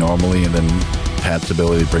 18 normally, and then Pat's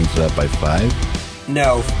ability brings it up by 5?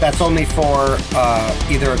 No, that's only for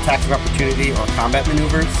either attacks of opportunity or combat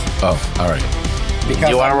maneuvers. Oh, all right. Because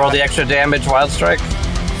You want to roll the extra damage, Wild Strike?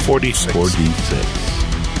 46.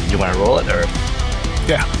 4d6. You want to roll it, or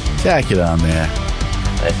Yeah. Tack it on there.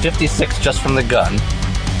 56 just from the gun?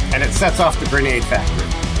 And it sets off the grenade factory.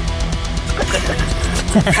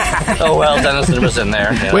 Oh well, Dennison was in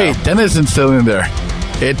there. you know. Wait, Denison's still in there.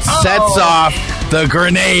 It sets off the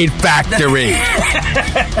grenade factory.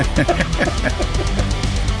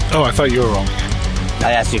 Oh, I thought you were wrong.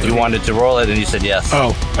 I asked you if you wanted to roll it, and you said yes. Oh,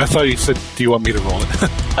 I thought you said, do you want me to roll it?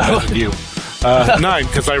 That was you. 9,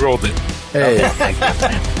 because I rolled it. Hey,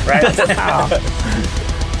 Right?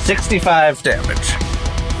 65 damage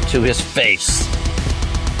to his face.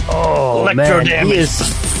 Oh, Electro man. damage.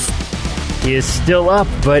 He is still up,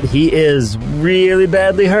 but he is really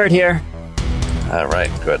badly hurt here. All right,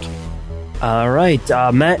 good. All right,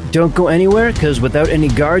 Matt, don't go anywhere, because without any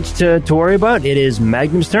guards to worry about, it is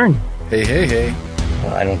Magnum's turn. hey.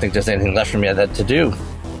 Well, I don't think there's anything left for me to do.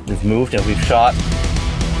 We've moved and we've shot.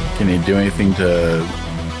 Can you do anything to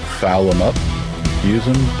foul him up? Use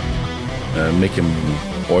him? Make him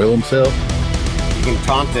oil himself? You can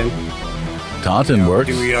taunt him. Taunting works.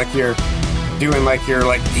 Do like you're doing like you're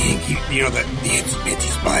like the itchy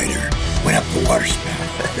spider went up the water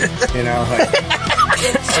spout. You know, like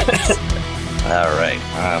All right.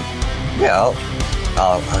 Yeah,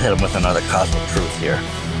 I'll hit him with another cosmic truth here.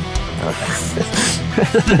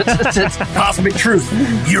 cosmic truth.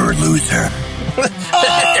 You're a loser.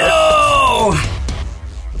 Oh!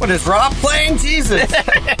 What is Rob playing? Jesus.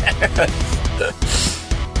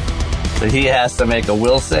 So he has to make a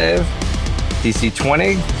will save. DC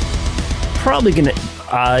 20. Probably gonna,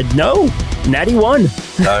 no, natty 1.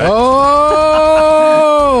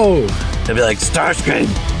 Oh! He'll be like, Starscream,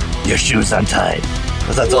 your shoe's untied.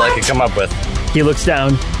 Because that's all I can come up with. He looks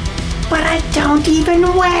down. But I don't even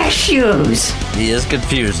wear shoes. He is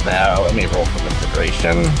confused now. Let me roll for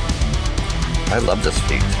consideration. I love this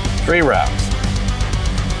feat. 3 rounds.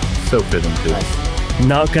 So fitting too.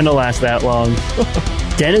 Not gonna last that long.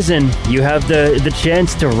 Denizen, you have the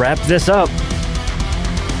chance to wrap this up.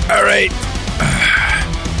 All right.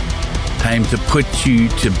 Time to put you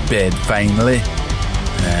to bed finally.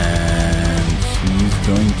 And she's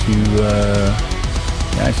going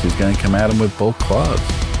to, she's going to come at him with both claws.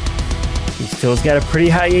 He still's got a pretty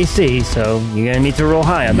high AC, so you're gonna need to roll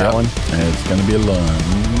high on that one. And it's going to be a lunge.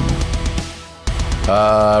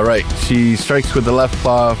 Right. She strikes with the left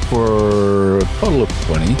claw for a total of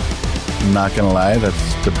 20. Not gonna lie,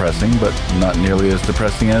 that's depressing, but not nearly as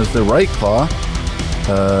depressing as the right claw.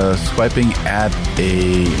 Swiping at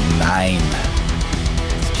a 9.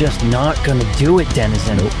 It's just not gonna do it,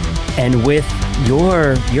 Denizen. Nope. And with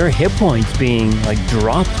your hit points being like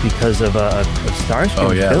dropped because of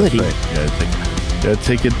Starscream's ability, that's right. Gotta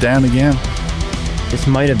take it down again. this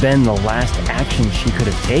might have been the last action she could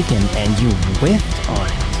have taken, and you whiffed on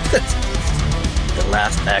it. The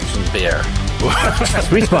last action bear.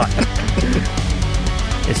 Sweet Spot.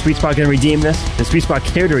 Is Sweet Spot going to redeem this? Does Sweet Spot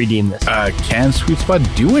care to redeem this? Can Sweet Spot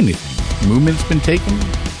do anything? Movement's been taken.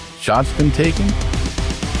 Shots been taken.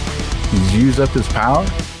 He's used up his power.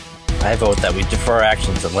 I vote that we defer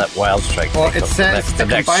actions and let Wild Strike. Well, take it says the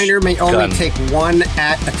next combiner may only gun. take one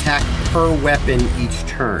attack per weapon each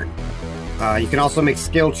turn. You can also make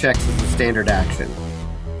skill checks as a standard action.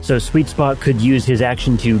 So Sweet Spot could use his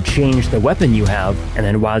action to change the weapon you have, and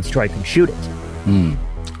then Wild Strike can shoot it.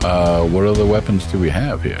 What other weapons do we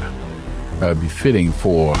have here? Be fitting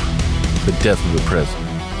for the death of the president.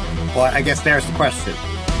 Well, I guess there's the question.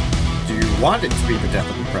 Do you want it to be the death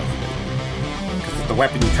of the president? Because if the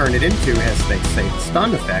weapon you turn it into has, they say, the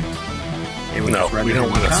stun effect, it would No, just render we don't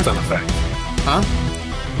it want a stun unconscious. effect. Huh?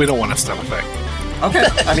 We don't want a stun effect. Okay.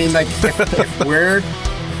 I mean, like, if we're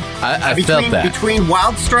I felt that. between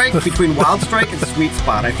Wild Strike and Sweet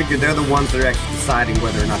Spot, I figure they're the ones that are actually deciding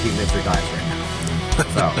whether or not he lives or dies right now.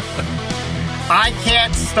 So, I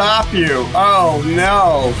can't stop you. Oh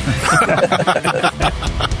no!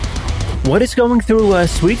 What is going through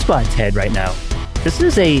Sweet Spot's head right now? This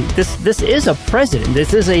is a president.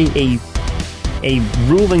 This is a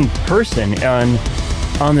ruling person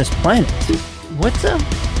on this planet. What's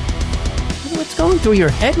going through your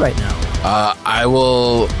head right now? I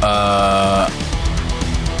will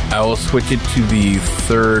switch it to the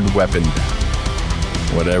third weapon,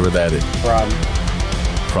 whatever that is,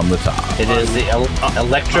 from the top. It is the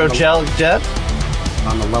Electro Gel Jet.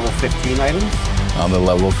 On the level 15 items? On the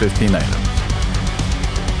level 15 items.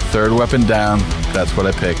 Third weapon down, that's what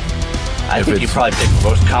I picked. I think you probably picked the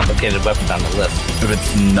most complicated weapon on the list. If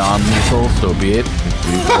it's non-lethal, so be it. If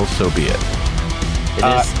lethal, so be it.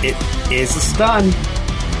 It is a stun.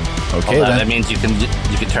 Okay, Hold on, then. that means you can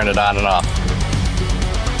turn it on and off.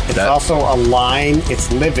 It's also a line. It's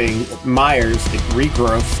living. It mires. It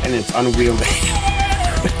regrowths, and it's unwieldy.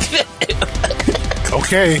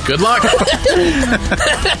 Okay. Good luck.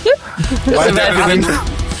 Imagine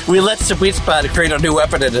we let Sweet Spot create a new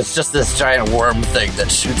weapon, and it's just this giant worm thing that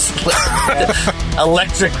shoots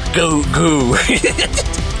electric goo.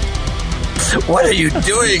 What are you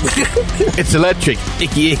doing? It's electric.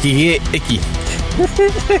 Icky, icky, icky.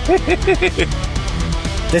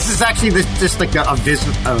 This is actually just like a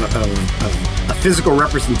physical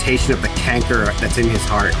representation of the canker that's in his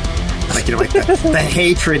heart. Like, you know, like the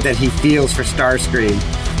hatred that he feels for Starscream.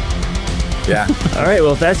 Yeah. All right,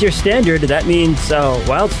 well, if that's your standard, that means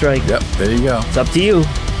Wild Strike. Yep, there you go. It's up to you. All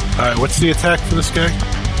right, what's the attack for this guy?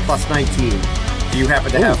 Plus 19. Do you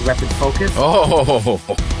happen to have weapon focus? Oh,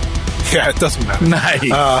 Yeah, it doesn't matter. nice.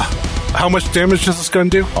 How much damage does this gun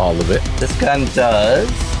do? All of it. This gun does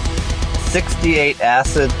 68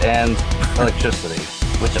 acid and electricity,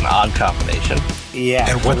 which is an odd combination. Yeah.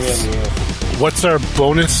 And it really is. what's our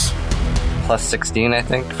bonus? Plus 16, I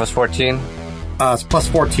think. Plus 14. It's plus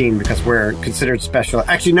 14 because we're considered special.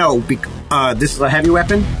 Actually, no. This is a heavy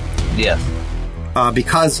weapon. Yes.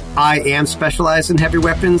 Because I am specialized in heavy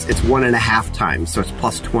weapons, it's 1.5 times, so it's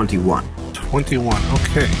plus 21. 21.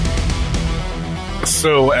 Okay.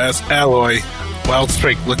 So, as Alloy, Wild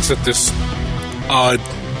Strike looks at this odd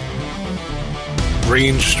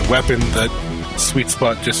ranged weapon that Sweet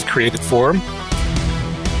Spot just created for him,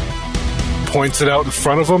 points it out in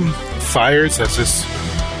front of him, fires as this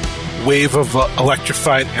wave of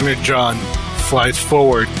electrified energon flies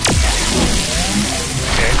forward and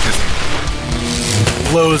just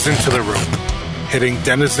blows into the room, hitting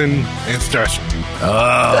Denizen and Starscream.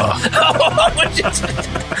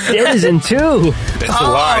 Denizen too. It's a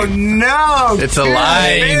line. Oh no! It's a Two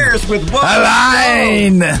line. bears with one A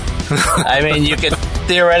line! I mean, you could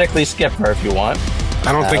theoretically skip her if you want.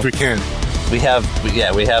 I don't think we can. We have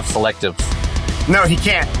selectives. No, he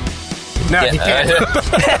can't. No, he can't.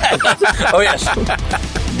 Oh, yes.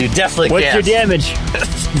 You definitely What's can. your damage?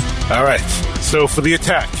 All right. So for the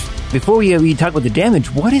attack, Before we talk about the damage,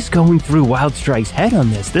 what is going through Wild Strike's head on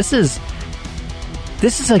this? This is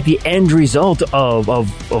like the end result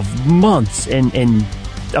of months and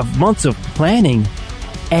of months of planning.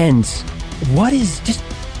 And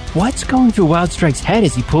what's going through Wild Strike's head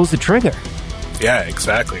as he pulls the trigger? Yeah,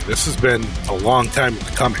 exactly. This has been a long time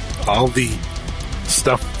coming. All the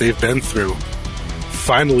stuff they've been through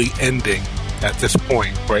finally ending at this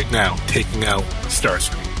point right now, taking out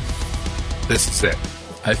Starscream. This is it.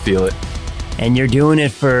 I feel it. And you're doing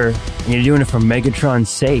it for Megatron's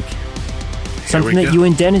sake. Something we that go. you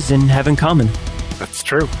and Denizen have in common. That's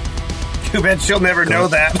true. Too bad she'll never know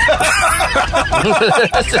that.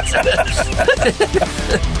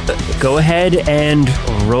 Go ahead and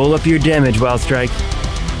roll up your damage, Wild Strike.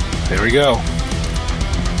 There we go.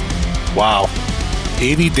 Wow.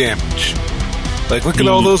 80 damage. Like, look at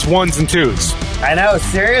all those 1s and 2s I know,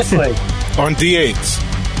 seriously. on D8s.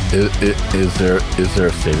 Is there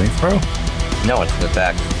a saving throw? No, it's an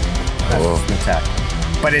attack. That's just an attack.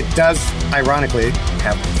 But it does, ironically,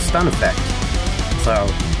 have the stun effect. So,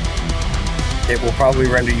 it will probably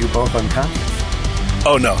render you both unconscious.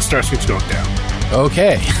 Oh no, Starscream's going down.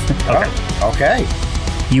 Okay. Okay.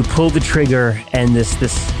 You pull the trigger, and this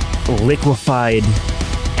liquefied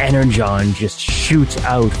energon just shoots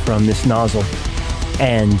out from this nozzle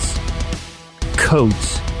and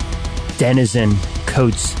coats Denizen,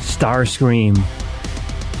 coats Starscream,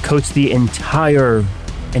 coats the entire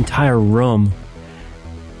room,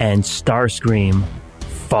 and Starscream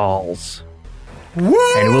falls. Woo!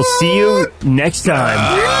 And we'll see you next time.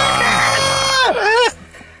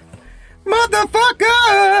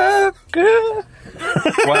 Motherfucker!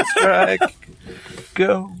 One strike.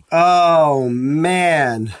 Go. Oh,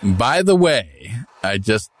 man. By the way, I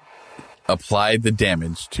just applied the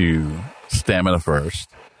damage to stamina first,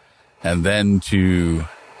 and then to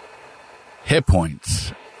hit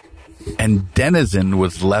points. And Denizen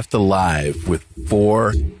was left alive with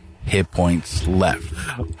 4 hit points left.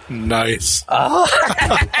 Nice.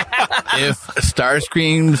 If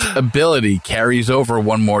Starscream's ability carries over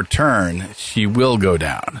one more turn, she will go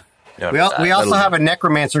down. We also have a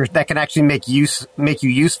necromancer that can actually make you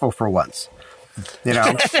useful for once. You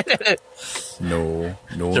know? No,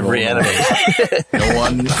 To reanimate.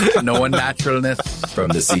 no unnaturalness. From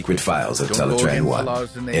the secret files of Don't go Teletran against 1, the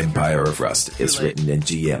laws of nature. Empire of Rust is written and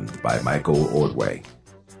GM'd by Michael Ordway.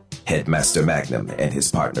 Headmaster Magnum and his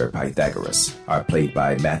partner Pythagoras are played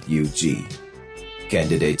by Matthew G.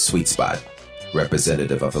 Candidate Sweet Spot,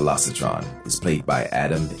 representative of Velocitron, is played by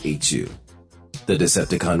Adam H.U. The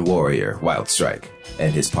Decepticon warrior Wild Strike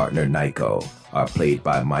and his partner Nyko are played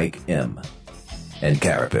by Mike M. And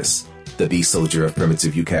Carapace, the beast soldier of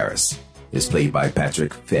primitive Eucharis, is played by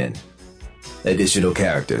Patrick Finn. Additional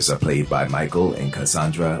characters are played by Michael and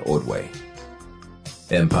Cassandra Ordway.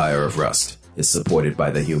 Empire of Rust is supported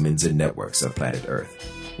by the humans and networks of planet Earth,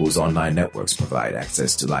 whose online networks provide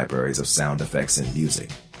access to libraries of sound effects and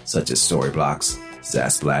music, such as Storyblocks,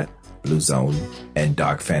 Zasplat, Blue Zone, and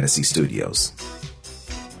Dark Fantasy Studios.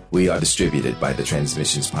 We are distributed by the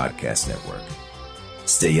Transmissions Podcast Network.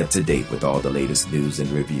 Stay up to date with all the latest news and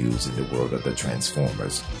reviews in the world of the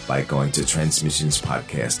Transformers by going to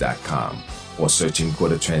transmissionspodcast.com or searching for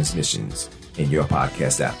the Transmissions in your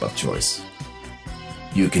podcast app of choice.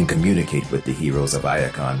 You can communicate with the heroes of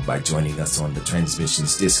Iacon by joining us on the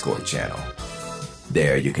Transmissions Discord channel.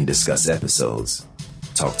 There you can discuss episodes,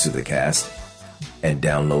 talk to the cast, and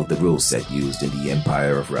download the rule set used in the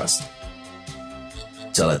Empire of Rust.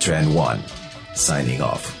 Teletran 1, signing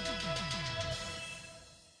off.